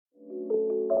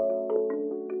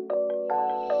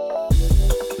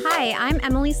Hi, I'm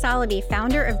Emily Soloby,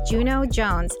 founder of Juno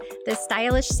Jones, the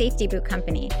stylish safety boot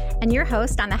company, and your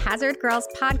host on the Hazard Girls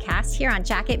podcast here on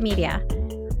Jacket Media.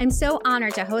 I'm so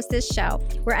honored to host this show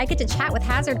where I get to chat with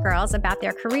Hazard Girls about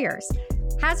their careers.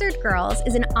 Hazard Girls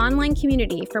is an online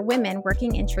community for women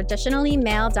working in traditionally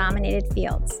male-dominated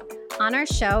fields. On our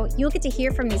show, you'll get to hear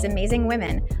from these amazing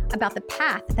women about the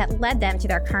path that led them to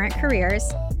their current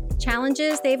careers,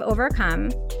 challenges they've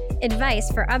overcome,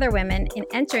 advice for other women in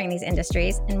entering these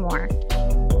industries, and more.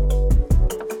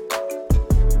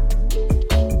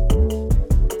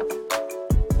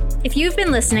 If you've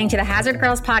been listening to the Hazard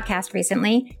Girls podcast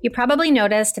recently, you probably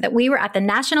noticed that we were at the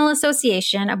National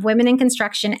Association of Women in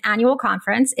Construction annual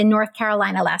conference in North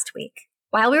Carolina last week.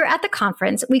 While we were at the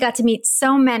conference, we got to meet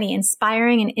so many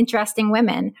inspiring and interesting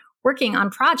women working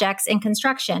on projects in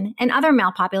construction and other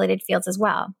male-populated fields as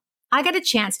well. I got a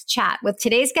chance to chat with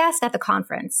today's guest at the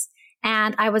conference,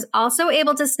 and I was also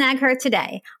able to snag her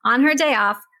today on her day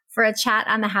off for a chat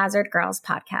on the Hazard Girls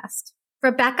podcast.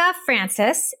 Rebecca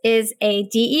Francis is a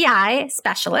DEI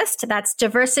specialist, that's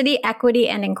Diversity, Equity,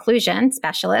 and Inclusion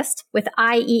specialist with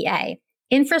IEA,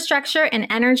 Infrastructure and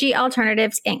Energy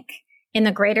Alternatives, Inc., in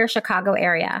the greater Chicago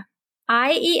area.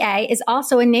 IEA is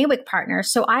also a NAWIC partner,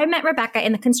 so I met Rebecca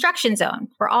in the construction zone,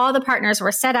 where all the partners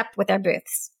were set up with their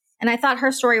booths. And I thought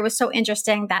her story was so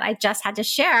interesting that I just had to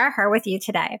share her with you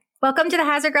today. Welcome to the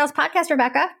Hazard Girls podcast,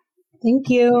 Rebecca. Thank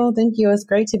you. Thank you. It's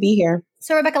great to be here.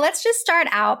 So, Rebecca, let's just start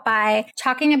out by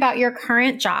talking about your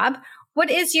current job. What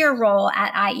is your role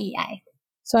at IEA?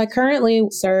 So I currently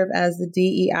serve as the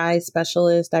DEI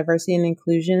specialist, diversity and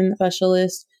inclusion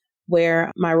specialist,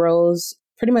 where my roles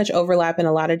pretty much overlap in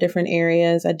a lot of different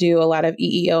areas. I do a lot of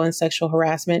EEO and sexual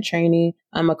harassment training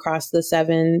across the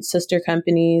 7 sister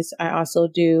companies. I also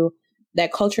do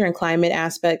that culture and climate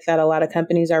aspect that a lot of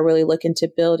companies are really looking to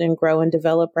build and grow and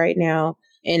develop right now.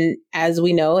 And as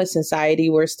we know, as society,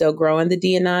 we're still growing the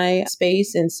D&I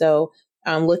space. And so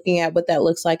looking at what that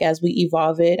looks like as we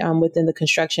evolve it within the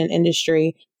construction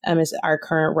industry is our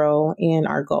current role and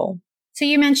our goal. So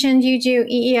you mentioned you do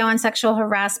EEO and sexual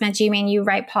harassment. Do you mean you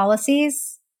write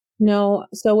policies? No.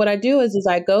 So what I do is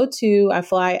I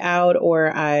fly out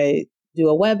or I do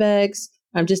a WebEx.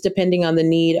 I'm just depending on the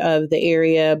need of the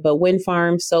area, but wind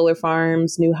farms, solar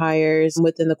farms, new hires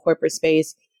within the corporate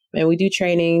space. And we do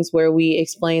trainings where we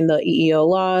explain the EEO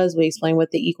laws. We explain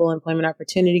what the Equal Employment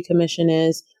Opportunity Commission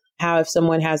is, how if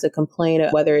someone has a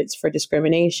complaint, whether it's for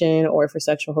discrimination or for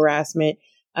sexual harassment,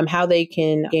 how they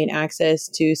can gain access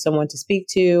to someone to speak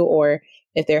to, or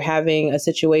if they're having a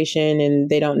situation and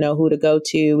they don't know who to go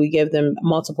to, we give them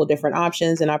multiple different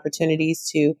options and opportunities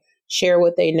to share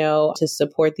what they know to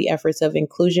support the efforts of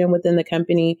inclusion within the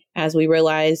company. As we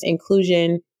realize,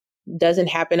 inclusion doesn't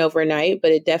happen overnight,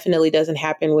 but it definitely doesn't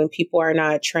happen when people are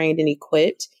not trained and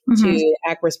equipped to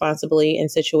act responsibly in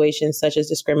situations such as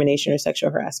discrimination or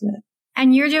sexual harassment.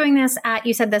 And you're doing this at,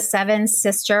 you said, the 7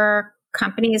 sister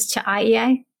companies to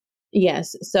IEA?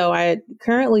 Yes. So I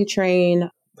currently train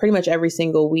pretty much every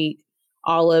single week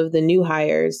all of the new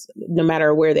hires. No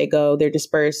matter where they go, they're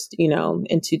dispersed,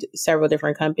 into several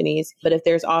different companies. But if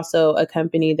there's also a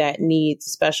company that needs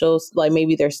specials, like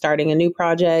maybe they're starting a new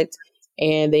project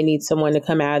and they need someone to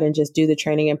come out and just do the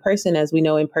training in person, as we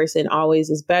know, in person always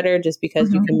is better just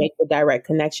because you can make the direct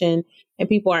connection and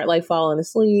people aren't like falling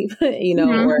asleep,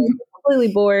 or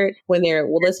completely bored when they're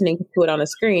listening to it on a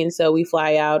screen. So we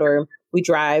fly out or we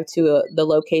drive to the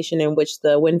location in which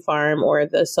the wind farm or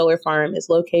the solar farm is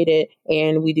located,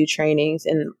 and we do trainings,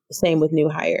 and same with new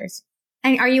hires.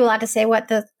 And are you allowed to say what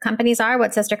the companies are,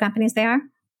 what sister companies they are?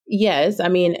 Yes.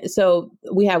 So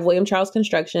we have William Charles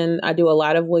Construction. I do a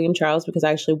lot of William Charles because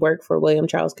I actually work for William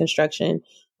Charles Construction.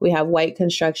 We have White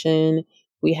Construction.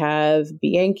 We have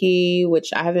Bianchi,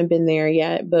 which I haven't been there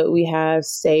yet, but we have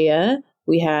Saya.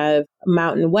 We have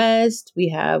Mountain West. We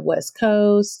have West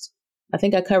Coast. I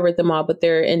think I covered them all, but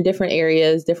they're in different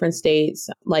areas, different states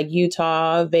like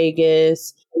Utah,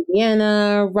 Vegas,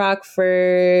 Indiana,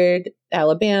 Rockford,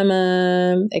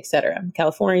 Alabama, etc.,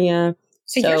 California.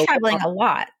 So you're traveling a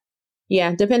lot.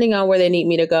 Yeah, depending on where they need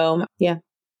me to go. Yeah.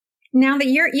 Now that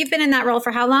you've been in that role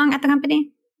for how long at the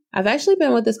company? I've actually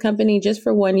been with this company just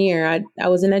for 1 year. I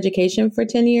was in education for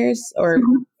 10 years or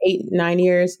 9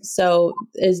 years. So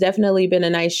it's definitely been a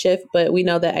nice shift, but we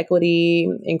know that equity,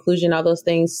 inclusion, all those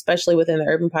things, especially within the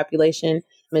urban population,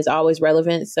 is always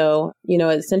relevant. So,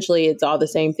 essentially it's all the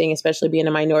same thing, especially being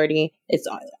a minority. It's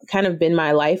kind of been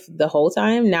my life the whole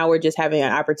time. Now we're just having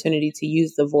an opportunity to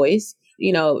use the voice.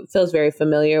 It feels very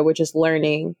familiar. We're just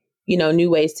learning, new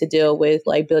ways to deal with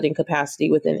like building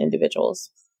capacity within individuals.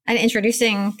 And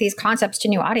introducing these concepts to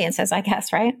new audiences, I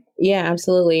guess, right? Yeah,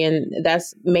 absolutely. And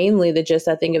that's mainly the gist,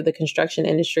 I think, of the construction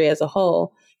industry as a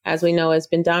whole. As we know, it's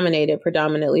been dominated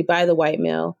predominantly by the white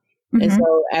male. And Mm-hmm.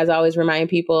 so, as I always remind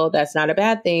people, that's not a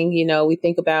bad thing. We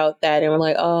think about that and we're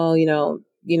like, oh,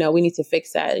 we need to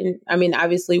fix that. And I mean,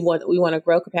 obviously, we want to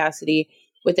grow capacity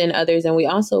within others. And we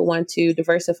also want to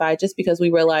diversify just because we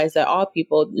realize that all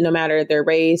people, no matter their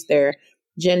race, their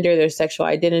gender, their sexual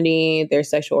identity, their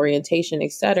sexual orientation,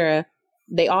 etc.,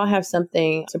 they all have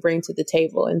something to bring to the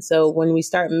table. And so when we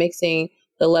start mixing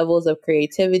the levels of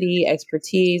creativity,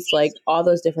 expertise, like all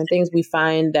those different things, we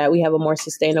find that we have a more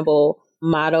sustainable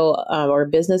model or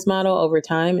business model over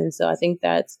time. And so I think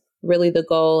that's really the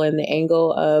goal and the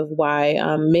angle of why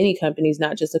many companies,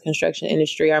 not just the construction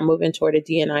industry, are moving toward a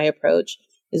D&I approach.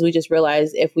 Is we just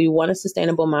realize if we want a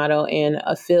sustainable model in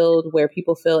a field where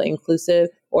people feel inclusive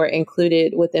or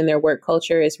included within their work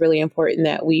culture, it's really important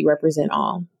that we represent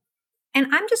all. And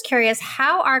I'm just curious,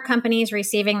 how are companies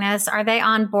receiving this? Are they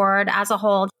on board as a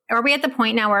whole? Are we at the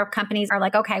point now where companies are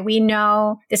like, okay, we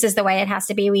know this is the way it has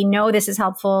to be. We know this is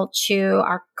helpful to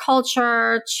our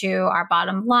culture, to our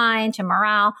bottom line, to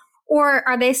morale, or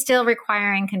are they still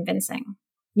requiring convincing?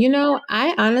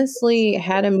 I honestly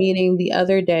had a meeting the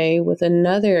other day with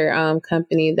another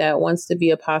company that wants to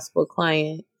be a possible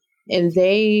client. And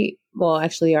they are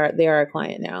a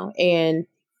client now. And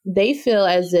they feel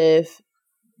as if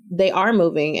they are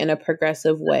moving in a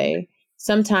progressive way.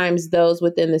 Sometimes those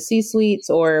within the C-suites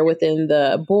or within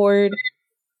the board,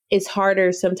 it's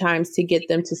harder sometimes to get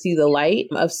them to see the light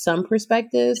of some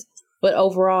perspectives. But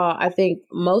overall, I think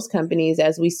most companies,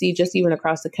 as we see just even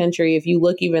across the country, if you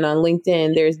look even on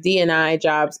LinkedIn, there's D&I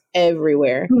jobs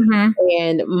everywhere. Mm-hmm.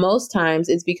 And most times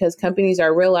it's because companies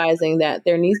are realizing that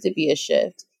there needs to be a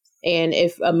shift. And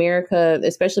if America,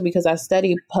 especially because I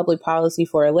study public policy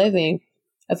for a living,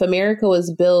 if America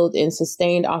was built and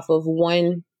sustained off of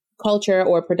one culture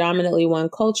or predominantly one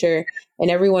culture, and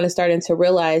everyone is starting to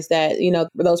realize that,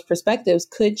 those perspectives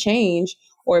could change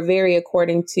or vary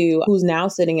according to who's now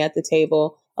sitting at the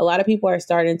table, a lot of people are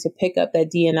starting to pick up that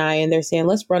D&I and they're saying,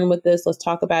 let's run with this, let's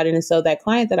talk about it. And so that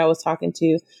client that I was talking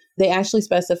to, they actually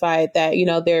specified that,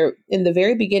 they're in the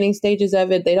very beginning stages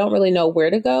of it. They don't really know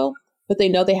where to go, but they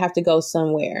know they have to go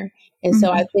somewhere. And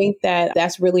so I think that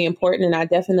that's really important. And I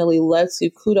definitely love to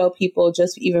kudo people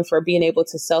just even for being able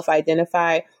to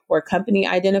self-identify or company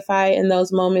identify in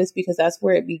those moments, because that's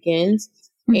where it begins.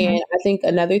 Mm-hmm. And I think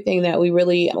another thing that we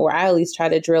really, or I at least try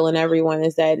to drill in everyone,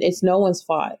 is that it's no one's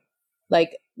fault.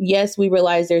 Like, yes, we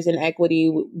realize there's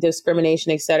inequity,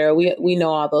 discrimination, et cetera. We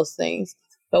know all those things.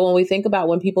 But when we think about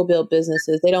when people build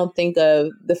businesses, they don't think of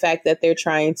the fact that they're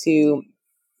trying to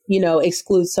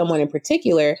exclude someone in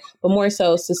particular, but more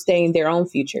so sustain their own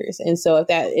futures. And so if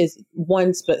that is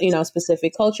one,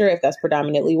 specific culture, if that's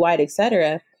predominantly white, et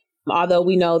cetera, although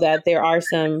we know that there are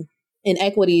some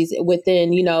inequities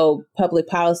within, public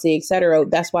policy, et cetera,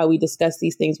 that's why we discuss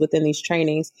these things within these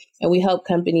trainings. And we help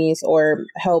companies or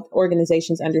help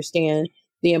organizations understand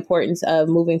the importance of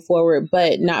moving forward,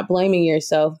 but not blaming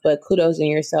yourself, but kudosing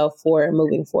yourself for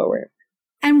moving forward.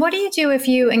 And what do you do if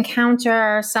you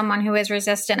encounter someone who is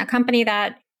resistant, a company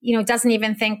that, doesn't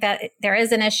even think that there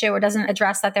is an issue or doesn't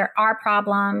address that there are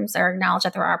problems or acknowledge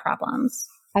that there are problems?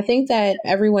 I think that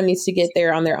everyone needs to get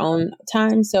there on their own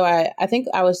time. So I think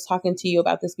I was talking to you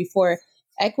about this before.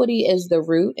 Equity is the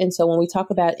root. And so when we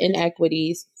talk about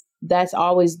inequities, that's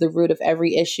always the root of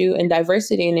every issue. And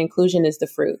diversity and inclusion is the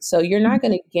fruit. So you're not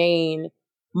going to gain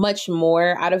much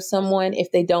more out of someone if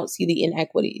they don't see the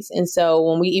inequities. And so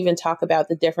when we even talk about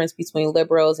the difference between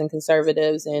liberals and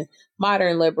conservatives and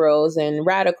modern liberals and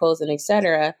radicals and et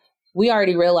cetera, we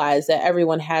already realize that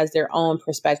everyone has their own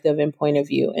perspective and point of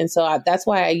view. And so that's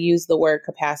why I use the word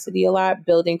capacity a lot,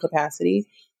 building capacity,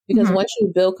 because once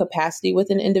you build capacity with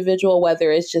an individual,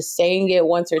 whether it's just saying it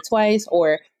once or twice,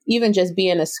 or even just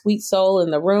being a sweet soul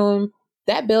in the room,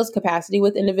 that builds capacity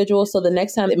with individuals. So the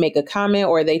next time they make a comment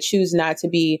or they choose not to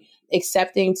be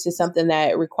accepting to something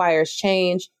that requires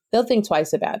change, they'll think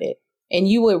twice about it. And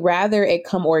you would rather it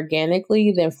come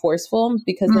organically than forceful,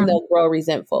 because then they'll grow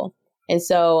resentful. And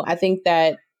so I think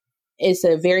that it's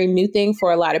a very new thing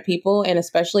for a lot of people. And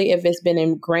especially if it's been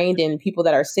ingrained in people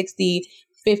that are 60,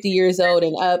 50 years old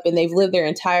and up, and they've lived their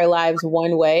entire lives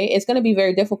one way, it's going to be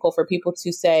very difficult for people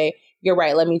to say, you're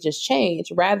right, let me just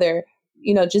change. Rather,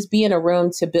 just be in a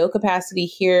room to build capacity,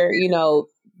 hear,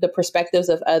 the perspectives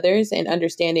of others, and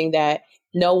understanding that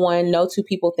no two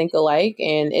people think alike.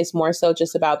 And it's more so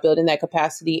just about building that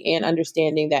capacity and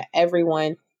understanding that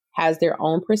everyone has their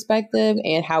own perspective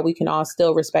and how we can all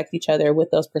still respect each other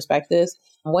with those perspectives.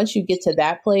 Once you get to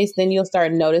that place, then you'll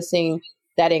start noticing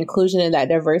that inclusion and that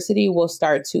diversity will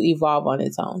start to evolve on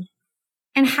its own.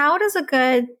 And how does a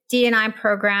good D&I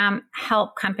program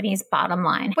help companies' bottom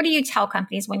line? What do you tell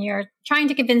companies when you're trying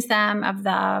to convince them of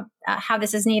the how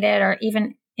this is needed, or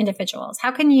even individuals?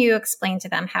 How can you explain to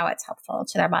them how it's helpful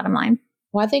to their bottom line?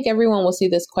 Well, I think everyone will see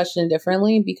this question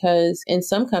differently because in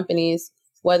some companies,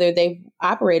 whether they've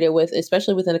operated with,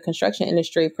 especially within the construction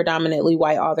industry, predominantly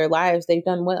white all their lives, they've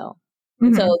done well.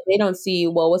 Mm-hmm. So they don't see,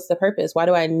 well, what's the purpose? Why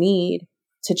do I need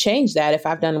to change that if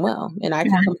I've done well? And I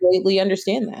can completely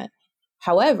understand that.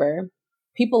 However,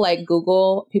 people like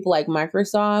Google, people like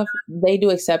Microsoft, they do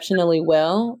exceptionally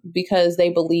well because they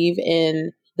believe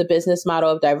in the business model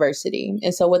of diversity.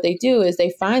 And so what they do is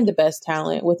they find the best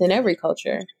talent within every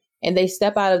culture, and they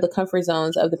step out of the comfort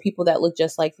zones of the people that look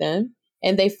just like them.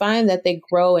 And they find that they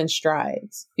grow in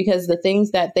strides because the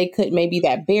things that they could, maybe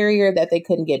that barrier that they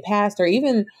couldn't get past, or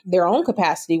even their own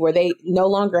capacity where they no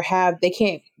longer have, they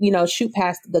can't, shoot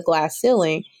past the glass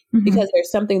ceiling because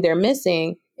there's something they're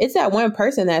missing. It's that one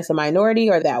person that's a minority,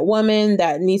 or that woman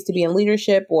that needs to be in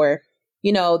leadership, or,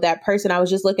 that person. I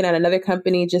was just looking at another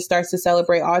company just starts to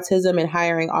celebrate autism and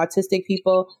hiring autistic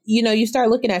people. You start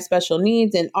looking at special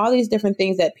needs and all these different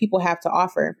things that people have to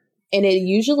offer. And it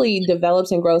usually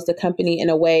develops and grows the company in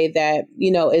a way that,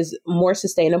 is more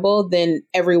sustainable than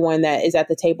everyone that is at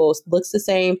the table looks the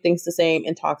same, thinks the same,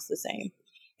 and talks the same.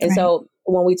 And so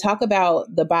when we talk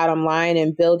about the bottom line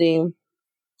and building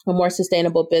a more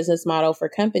sustainable business model for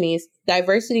companies,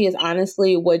 diversity is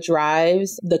honestly what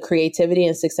drives the creativity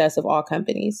and success of all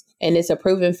companies. And it's a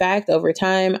proven fact over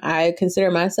time. I consider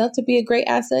myself to be a great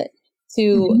asset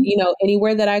to,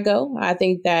 anywhere that I go. I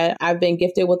think that I've been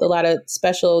gifted with a lot of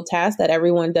special tasks that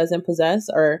everyone doesn't possess,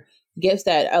 or gifts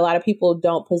that a lot of people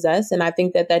don't possess. And I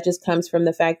think that that just comes from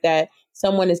the fact that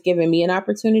someone has given me an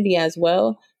opportunity as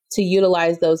well to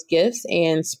utilize those gifts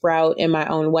and sprout in my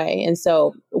own way. And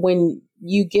so when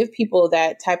you give people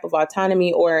that type of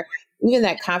autonomy, or even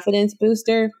that confidence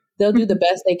booster, they'll do the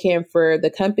best they can for the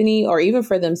company, or even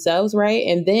for themselves, right?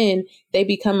 And then they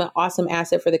become an awesome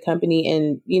asset for the company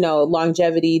and,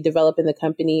 longevity, developing the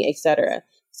company, et cetera.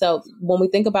 So when we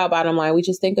think about bottom line, we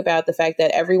just think about the fact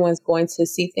that everyone's going to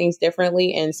see things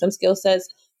differently, and some skill sets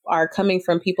are coming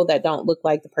from people that don't look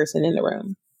like the person in the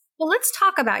room. Well, let's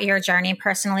talk about your journey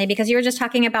personally, because you were just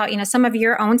talking about, some of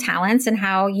your own talents and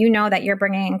how that you're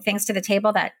bringing things to the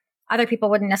table that other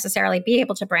people wouldn't necessarily be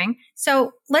able to bring.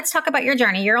 So let's talk about your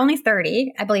journey. You're only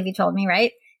 30, I believe you told me,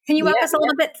 right? Can you walk us a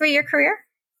little bit through your career?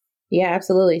 Yeah,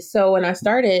 absolutely. So when I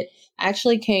started, I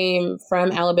actually came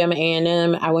from Alabama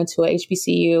A&M. I went to a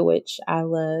HBCU, which I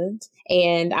loved,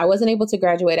 and I wasn't able to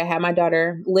graduate. I had my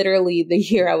daughter literally the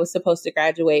year I was supposed to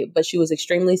graduate, but she was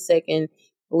extremely sick and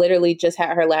literally just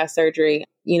had her last surgery,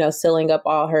 sealing up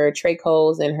all her trach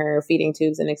holes and her feeding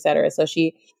tubes and et cetera. So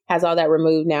she has all that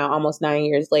removed now, almost 9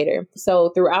 years later. So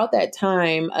throughout that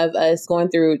time of us going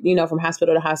through, from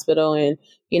hospital to hospital and,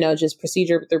 just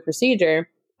procedure through procedure,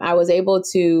 I was able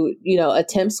to,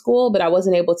 attempt school, but I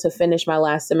wasn't able to finish my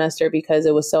last semester because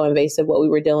it was so invasive what we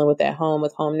were dealing with at home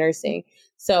with home nursing.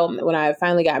 So when I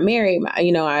finally got married,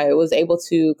 I was able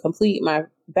to complete my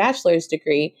bachelor's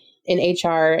degree in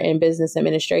HR and business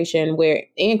administration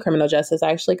and criminal justice.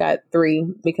 I actually got 3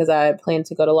 because I planned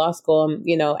to go to law school,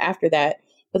 after that.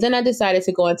 But then I decided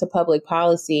to go into public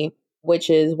policy, which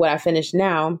is what I finished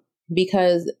now,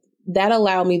 because that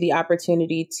allowed me the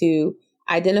opportunity to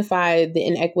identify the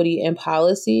inequity in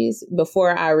policies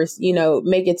before I,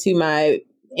 make it to my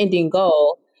ending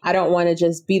goal. I don't want to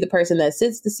just be the person that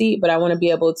sits the seat, but I want to be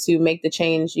able to make the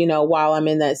change, while I'm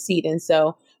in that seat. And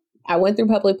so I went through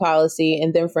public policy,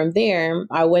 and then from there,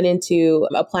 I went into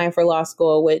applying for law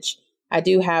school, which I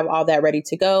do have all that ready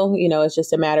to go. It's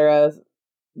just a matter of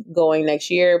going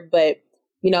next year. But,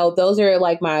 those are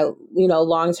like my,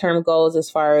 long-term goals as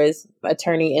far as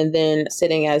attorney, and then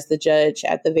sitting as the judge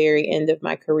at the very end of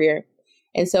my career.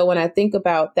 And so when I think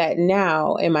about that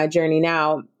now in my journey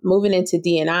now, moving into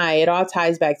D&I, it all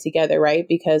ties back together, right?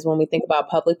 Because when we think about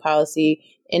public policy,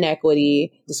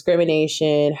 inequity,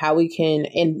 discrimination, how we can,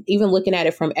 and even looking at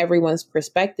it from everyone's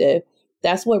perspective,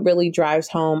 that's what really drives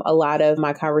home a lot of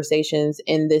my conversations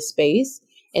in this space.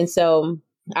 And so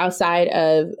outside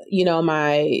of,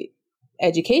 my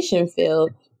education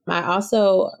field, I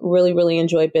also really, really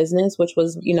enjoy business, which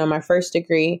was, my first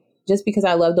degree, just because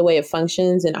I love the way it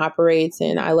functions and operates.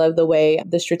 And I love the way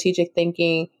the strategic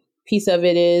thinking piece of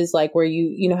it is, like where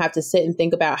you have to sit and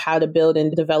think about how to build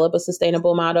and develop a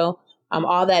sustainable model.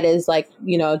 All that is like,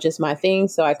 just my thing.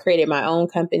 So I created my own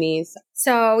companies.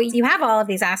 So you have all of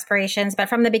these aspirations, but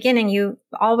from the beginning, you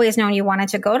always known you wanted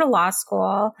to go to law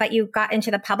school, but you got into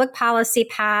the public policy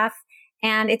path.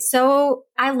 And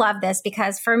I love this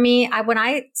because for me, when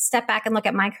I step back and look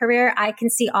at my career, I can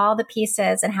see all the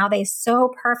pieces and how they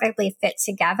so perfectly fit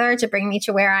together to bring me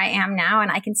to where I am now. And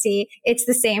I can see it's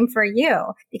the same for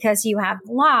you because you have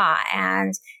law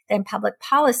and then public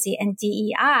policy and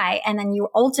DEI. And then your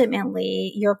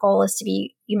goal is to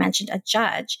be, you mentioned, a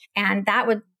judge. And that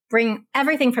would bring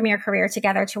everything from your career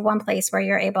together to one place where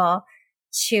you're able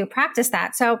to practice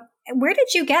that. So where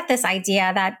did you get this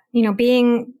idea that,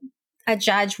 being a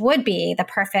judge would be the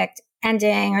perfect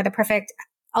ending or the perfect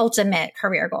ultimate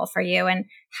career goal for you? And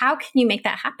how can you make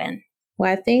that happen?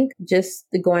 Well, I think just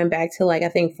going back to I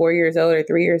think 4 years old or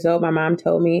 3 years old, my mom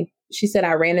told me, she said,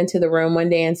 I ran into the room one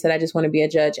day and said, I just want to be a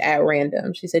judge at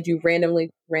random. She said, you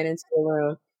randomly ran into the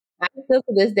room. I still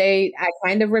to this day, I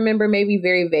kind of remember maybe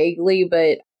very vaguely,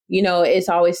 but it's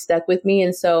always stuck with me.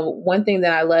 And so one thing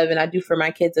that I love and I do for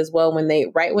my kids as well, when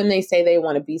they say they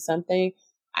want to be something,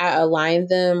 I align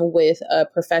them with a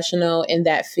professional in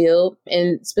that field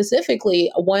and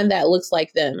specifically one that looks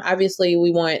like them. Obviously,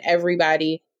 we want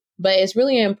everybody, but it's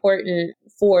really important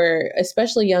for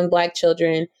especially young Black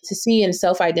children to see and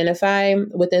self-identify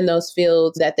within those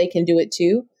fields that they can do it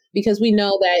too. Because we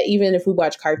know that even if we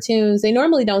watch cartoons, they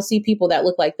normally don't see people that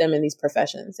look like them in these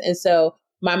professions. And so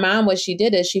my mom, what she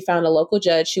did is she found a local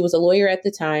judge. She was a lawyer at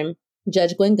the time,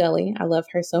 Judge Glenn Gully. I love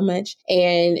her so much.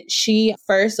 And she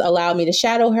first allowed me to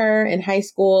shadow her in high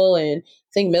school and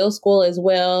I think middle school as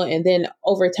well. And then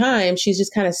over time, she's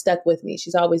just kind of stuck with me.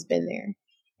 She's always been there.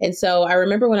 And so I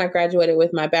remember when I graduated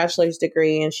with my bachelor's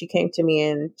degree and she came to me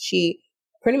and she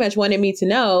pretty much wanted me to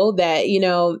know that,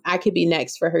 I could be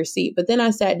next for her seat. But then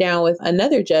I sat down with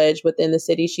another judge within the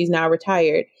city. She's now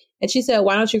retired. And she said,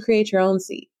 why don't you create your own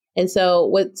seat? And so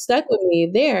what stuck with me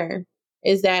there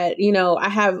is that, I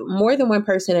have more than one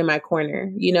person in my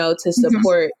corner, to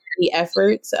support the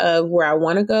efforts of where I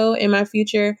want to go in my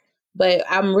future. But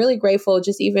I'm really grateful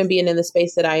just even being in the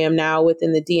space that I am now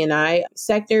within the D&I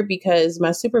sector, because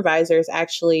my supervisor is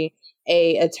actually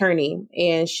a attorney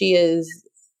and she is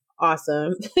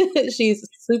awesome. She's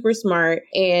super smart.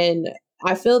 And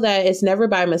I feel that it's never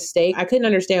by mistake. I couldn't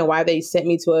understand why they sent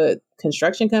me to a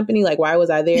construction company. Like, why was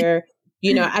I there?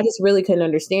 I just really couldn't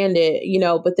understand it,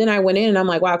 but then I went in and I'm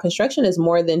like, wow, construction is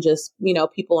more than just,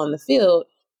 people on the field.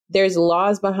 There's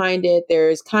laws behind it.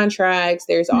 There's contracts.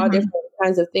 There's all different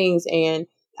kinds of things. And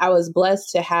I was blessed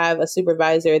to have a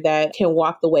supervisor that can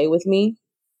walk the way with me.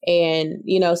 And,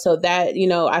 so that,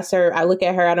 I look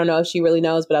at her, I don't know if she really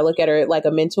knows, but I look at her like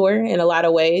a mentor in a lot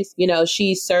of ways.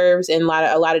 She serves in a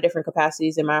lot of different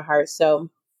capacities in my heart.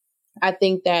 So I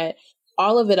think that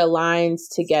all of it aligns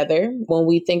together when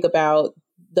we think about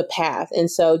the path. And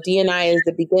so D&I is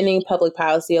the beginning. Public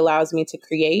policy allows me to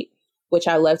create, which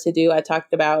I love to do. I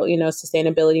talked about,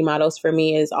 sustainability models for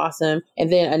me is awesome.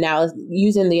 And then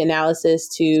using the analysis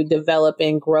to develop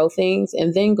and grow things,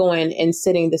 and then going and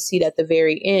sitting the seat at the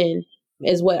very end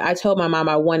is what I told my mom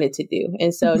I wanted to do.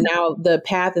 And so now the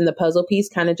path and the puzzle piece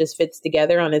kind of just fits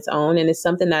together on its own. And it's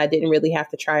something that I didn't really have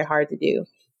to try hard to do.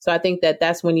 So I think that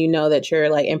that's when you know that you're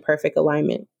in perfect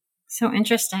alignment. So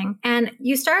interesting. And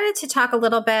you started to talk a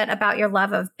little bit about your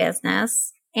love of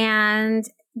business. And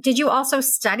did you also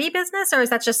study business, or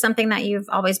is that just something that you've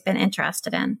always been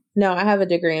interested in? No, I have a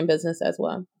degree in business as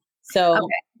well. So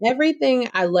Everything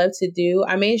I love to do,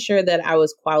 I made sure that I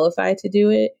was qualified to do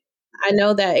it. I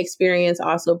know that experience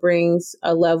also brings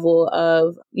a level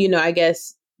of, I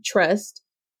guess, trust.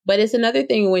 But it's another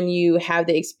thing when you have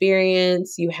the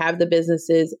experience, you have the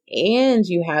businesses, and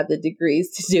you have the degrees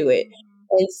to do it.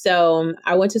 And so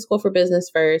I went to school for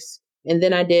business first, and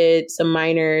then I did some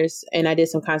minors and I did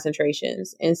some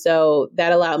concentrations. And so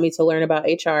that allowed me to learn about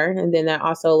HR. And then that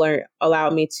also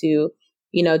allowed me to,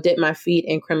 dip my feet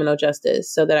in criminal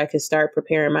justice so that I could start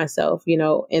preparing myself,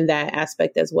 in that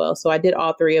aspect as well. So I did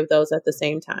all three of those at the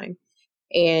same time.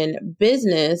 And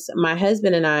business, my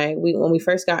husband and I, when we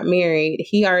first got married,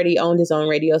 he already owned his own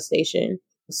radio station,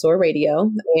 SOAR Radio.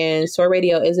 And SOAR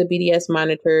Radio is a BDS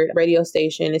monitored radio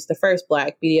station. It's the first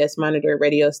Black BDS monitored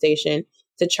radio station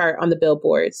to chart on the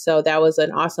Billboard. So that was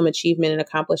an awesome achievement and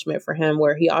accomplishment for him,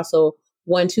 where he also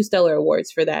won 2 Stellar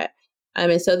Awards for that.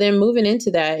 And so then moving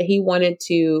into that, he wanted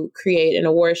to create an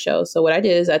award show. So what I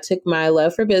did is I took my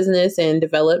love for business and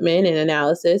development and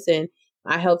analysis, and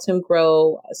I helped him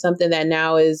grow something that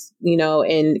now is,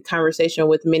 in conversation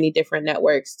with many different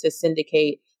networks to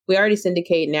syndicate. We already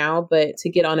syndicate now, but to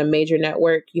get on a major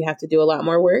network, you have to do a lot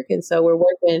more work. And so we're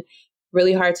working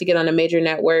really hard to get on a major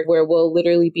network where we'll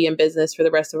literally be in business for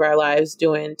the rest of our lives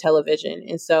doing television.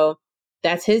 And so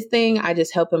that's his thing. I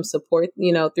just help him support,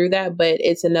 through that. But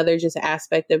it's another just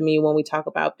aspect of me when we talk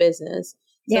about business.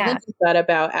 So then I thought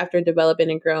about, after developing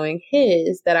and growing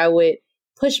his, that I would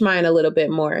push mine a little bit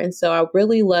more. And so I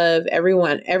really love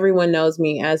everyone. Everyone knows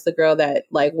me as the girl that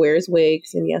like wears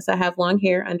wigs. And yes, I have long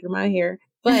hair under my hair,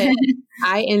 but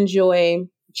I enjoy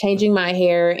changing my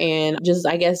hair and just,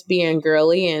 I guess, being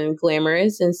girly and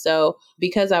glamorous. And so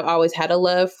because I've always had a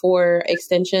love for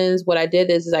extensions, what I did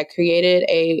is I created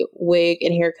a wig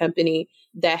and hair company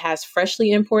that has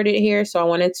freshly imported hair. So I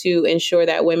wanted to ensure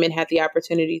that women had the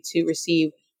opportunity to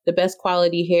receive the best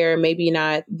quality hair, maybe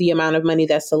not the amount of money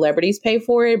that celebrities pay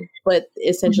for it, but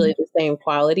essentially the same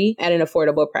quality at an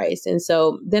affordable price. And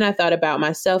so then I thought about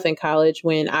myself in college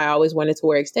when I always wanted to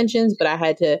wear extensions, but I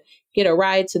had to get a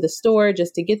ride to the store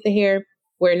just to get the hair,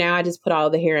 where now I just put all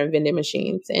the hair in vending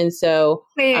machines. And so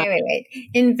wait.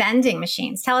 In vending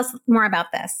machines. Tell us more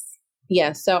about this.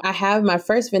 Yeah. So I have my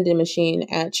first vending machine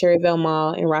at Cherryville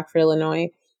Mall in Rockford, Illinois,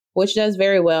 which does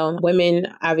very well. Women,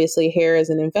 obviously, hair is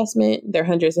an investment. They're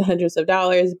hundreds and hundreds of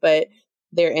dollars, but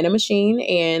they're in a machine,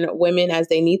 and women, as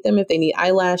they need them, if they need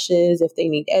eyelashes, if they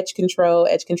need edge control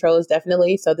is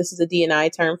definitely. So this is a D&I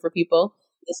term for people.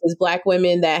 This is Black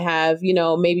women that have,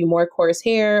 maybe more coarse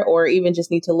hair, or even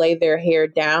just need to lay their hair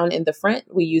down in the front.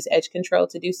 We use edge control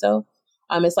to do so.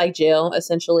 It's like gel,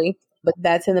 essentially. But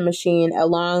that's in the machine,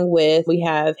 along with, we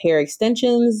have hair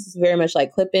extensions, very much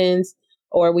like clip-ins,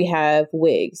 or we have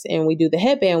wigs. And we do the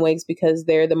headband wigs because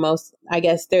they're the most, I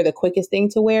guess, they're the quickest thing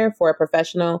to wear for a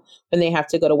professional. When they have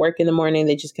to go to work in the morning,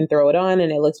 they just can throw it on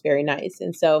and it looks very nice.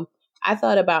 And so I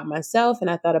thought about myself, and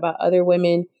I thought about other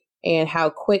women and how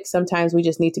quick sometimes we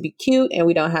just need to be cute, and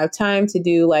we don't have time to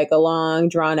do like a long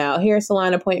drawn out hair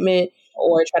salon appointment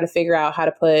or try to figure out how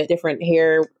to put different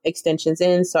hair extensions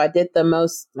in. So I did the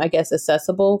most, I guess,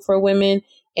 accessible for women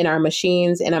in our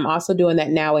machines. And I'm also doing that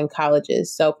now in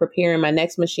colleges. So preparing my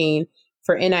next machine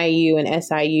for NIU and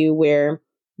SIU, where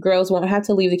girls won't have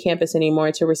to leave the campus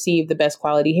anymore to receive the best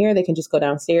quality hair. They can just go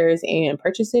downstairs and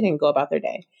purchase it and go about their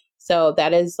day. So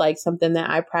that is like something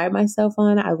that I pride myself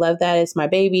on. I love that. It's my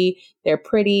baby. They're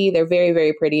pretty. They're very,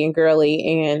 very pretty and girly.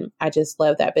 And I just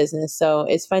love that business. So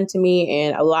it's fun to me.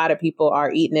 And a lot of people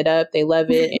are eating it up. They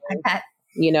love it. And,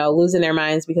 losing their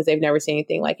minds because they've never seen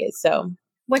anything like it. So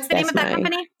what's the name of that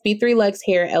company? B3 Lux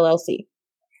Hair LLC.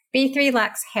 B3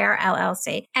 Lux Hair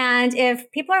LLC. And if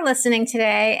people are listening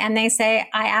today and they say,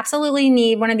 I absolutely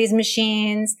need one of these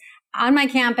machines on my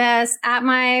campus, at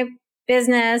my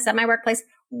business, at my workplace,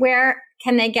 where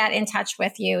can they get in touch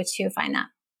with you to find that?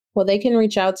 Well, they can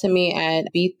reach out to me at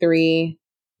B3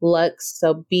 Lux.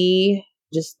 So B,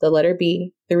 just the letter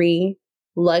B, 3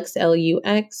 Lux,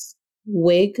 LUX,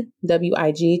 wig,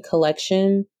 WIG,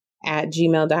 collection at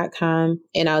gmail.com.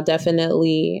 And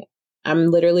I'm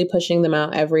literally pushing them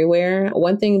out everywhere.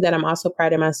 One thing that I'm also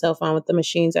priding myself on with the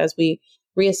machines, as we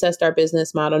reassessed our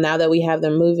business model, now that we have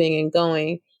them moving and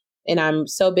going, and I'm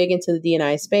so big into the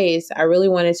D&I space, I really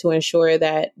wanted to ensure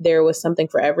that there was something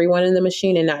for everyone in the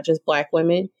machine and not just Black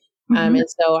women. And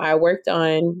so I worked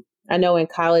on, I know in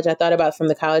college, I thought about from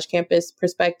the college campus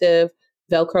perspective,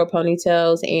 Velcro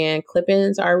ponytails and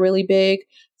clip-ins are really big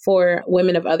for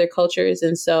women of other cultures.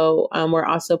 And so we're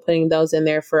also putting those in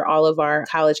there for all of our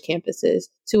college campuses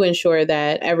to ensure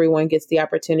that everyone gets the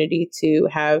opportunity to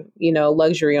have,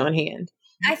 luxury on hand.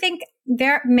 I think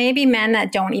there may be men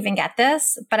that don't even get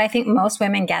this, but I think most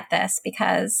women get this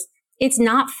because it's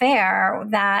not fair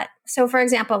that, so for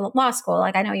example, law school,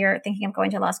 like I know you're thinking of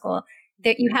going to law school,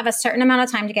 that you have a certain amount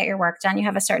of time to get your work done. You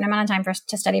have a certain amount of time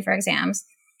to study for exams.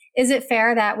 Is it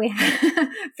fair that we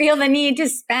feel the need to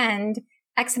spend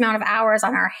X amount of hours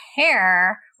on our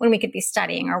hair when we could be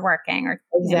studying or working or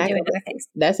doing other things?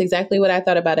 That's exactly what I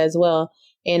thought about as well.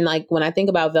 And like when I think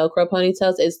about Velcro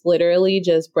ponytails, it's literally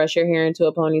just brush your hair into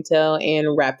a ponytail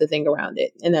and wrap the thing around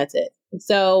it. And that's it.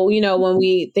 So, when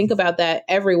we think about that,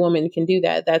 every woman can do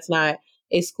that. That's not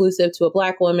exclusive to a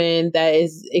Black woman. That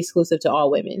is exclusive to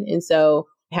all women. And so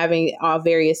having all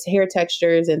various hair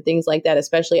textures and things like that,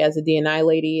 especially as a D&I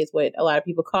lady, is what a lot of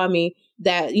people call me,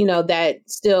 that, that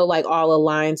still like all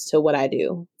aligns to what I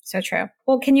do. So true.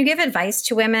 Well, can you give advice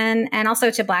to women and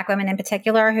also to Black women in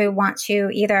particular who want to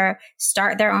either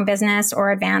start their own business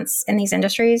or advance in these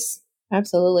industries?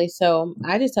 Absolutely. So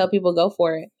I just tell people, go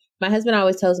for it. My husband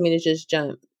always tells me to just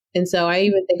jump. And so I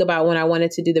even think about when I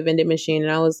wanted to do the vending machine,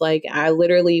 and I was like, I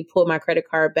literally pulled my credit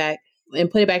card back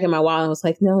and put it back in my wallet and was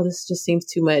like, no, this just seems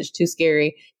too much, too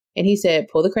scary. And he said,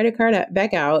 pull the credit card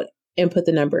back out and put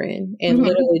the number in. And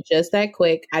literally just that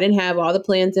quick. I didn't have all the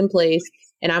plans in place.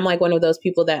 And I'm like one of those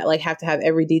people that like have to have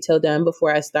every detail done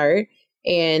before I start.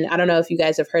 And I don't know if you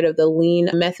guys have heard of the lean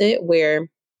method where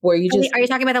you just... Are you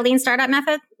talking about the lean startup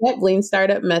method? Yep, lean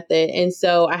startup method. And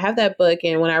so I have that book.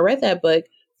 And when I read that book,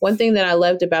 one thing that I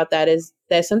loved about that is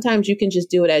that sometimes you can just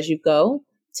do it as you go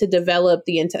to develop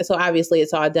the intent. So obviously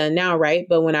it's all done now, right?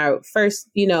 But when I first,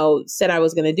 said I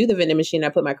was going to do the vending machine, I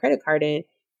put my credit card in.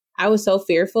 I was so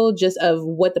fearful just of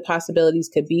what the possibilities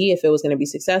could be, if it was going to be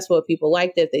successful, if people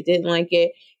liked it, if they didn't like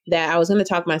it, that I was going to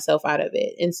talk myself out of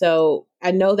it. And so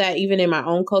I know that even in my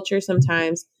own culture,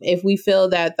 sometimes if we feel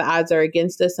that the odds are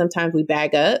against us, sometimes we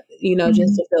bag up,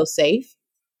 just to feel safe.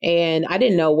 And I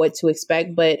didn't know what to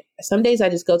expect, but some days I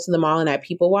just go to the mall and I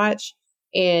people watch,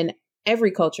 and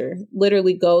every culture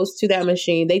literally goes to that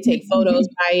machine. They take photos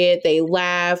by it. They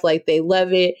laugh, like they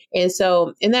love it. And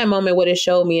so in that moment, what it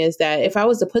showed me is that if I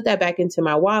was to put that back into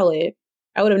my wallet,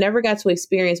 I would have never got to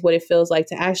experience what it feels like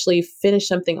to actually finish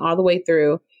something all the way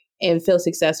through and feel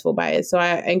successful by it. So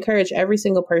I encourage every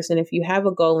single person, if you have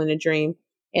a goal and a dream,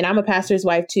 and I'm a pastor's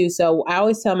wife too. So I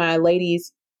always tell my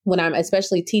ladies, when I'm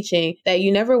especially teaching, that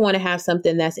you never want to have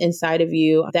something that's inside of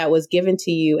you that was given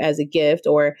to you as a gift.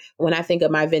 Or when I think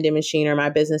of my vending machine or my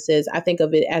businesses, I think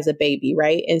of it as a baby,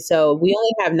 right? And so we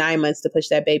only have 9 months to push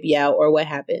that baby out, or what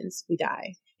happens? We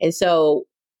die. And so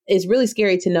it's really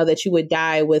scary to know that you would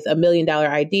die with $1 million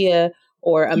idea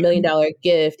or $1 million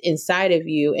gift inside of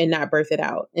you and not birth it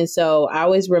out. And so I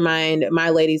always remind my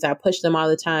ladies, I push them all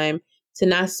the time to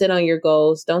not sit on your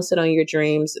goals. Don't sit on your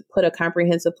dreams. Put a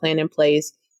comprehensive plan in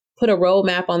place. Put a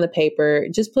roadmap on the paper,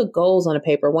 just put goals on a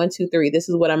paper. 1, 2, 3. This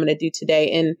is what I'm going to do today,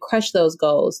 and crush those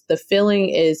goals. The feeling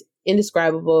is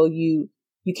indescribable. You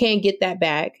can't get that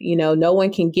back. No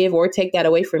one can give or take that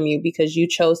away from you because you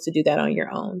chose to do that on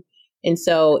your own. And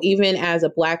so even as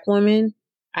a Black woman,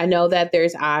 I know that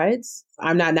there's odds.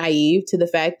 I'm not naive to the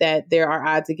fact that there are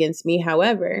odds against me.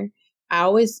 However, I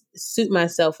always suit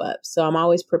myself up. So I'm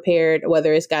always prepared,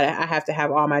 whether I have to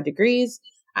have all my degrees.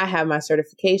 I have my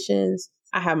certifications.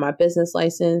 I have my business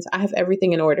license. I have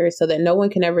everything in order so that no one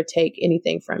can ever take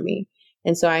anything from me.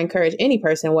 And so I encourage any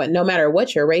person, no matter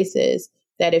what your race is,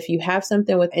 that if you have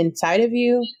something inside of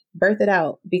you, birth it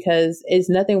out, because it's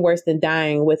nothing worse than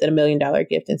dying with $1 million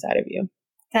gift inside of you.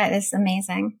 That is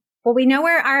amazing. Well, we know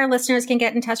where our listeners can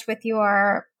get in touch with you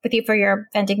for your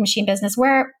vending machine business.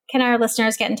 Where can our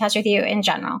listeners get in touch with you in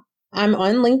general? I'm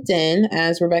on LinkedIn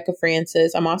as Rebecca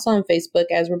Francis. I'm also on Facebook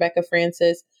as Rebecca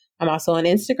Francis. I'm also on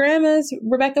Instagram as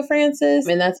Rebecca Francis,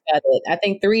 and that's about it. I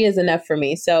think 3 is enough for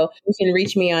me. So you can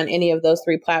reach me on any of those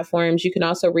 3 platforms. You can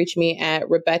also reach me at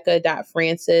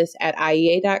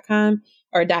rebecca.francis@iea.com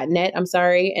or .net,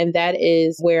 and that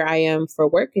is where I am for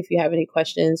work if you have any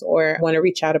questions or want to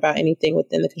reach out about anything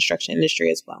within the construction industry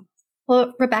as well.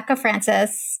 Well, Rebecca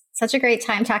Francis, such a great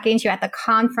time talking to you at the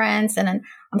conference, and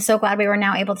I'm so glad we were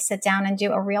now able to sit down and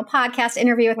do a real podcast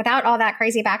interview without all that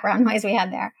crazy background noise we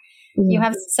had there. You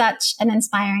have such an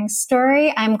inspiring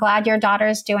story. I'm glad your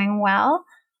daughter's doing well.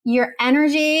 Your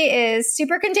energy is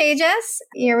super contagious.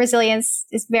 Your resilience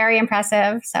is very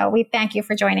impressive. So we thank you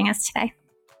for joining us today.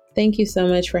 Thank you so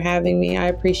much for having me. I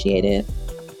appreciate it.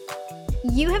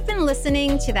 You have been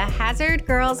listening to the Hazard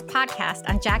Girls podcast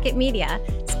on Jacket Media,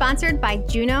 sponsored by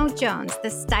Juno Jones, the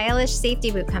stylish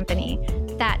safety boot company.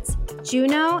 That's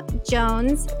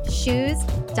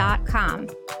JunoJonesShoes.com.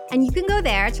 And you can go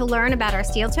there to learn about our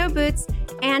steel toe boots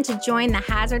and to join the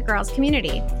Hazard Girls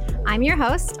community. I'm your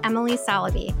host, Emily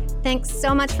Soloby. Thanks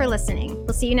so much for listening.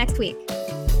 We'll see you next week.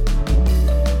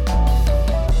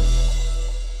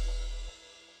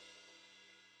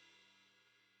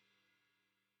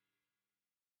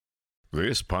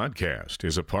 This podcast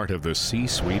is a part of the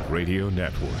C-Suite Radio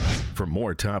Network. For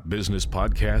more top business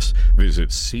podcasts,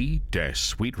 visit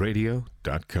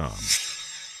c-suiteradio.com.